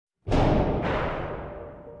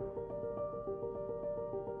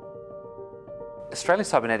Australian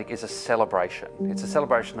Cybernetic is a celebration. It's a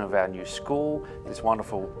celebration of our new school, this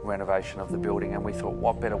wonderful renovation of the building, and we thought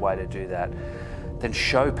what better way to do that than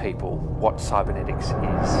show people what cybernetics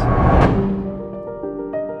is.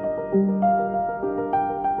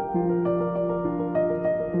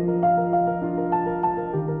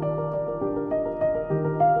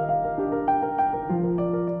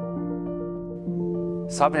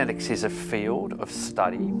 Cybernetics is a field of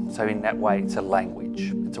study, so in that way it's a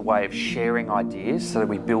language. It's a way of sharing ideas so that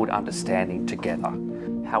we build understanding together.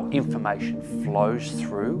 How information flows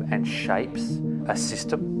through and shapes a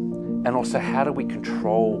system, and also how do we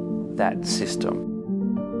control that system.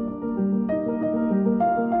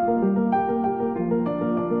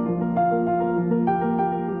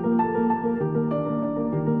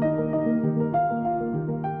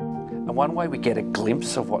 And one way we get a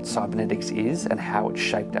glimpse of what cybernetics is and how it's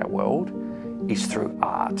shaped our world is through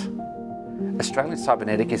art. Australian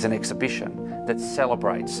Cybernetic is an exhibition that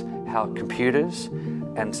celebrates how computers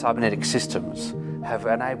and cybernetic systems have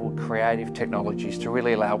enabled creative technologies to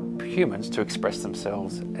really allow humans to express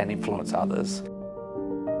themselves and influence others.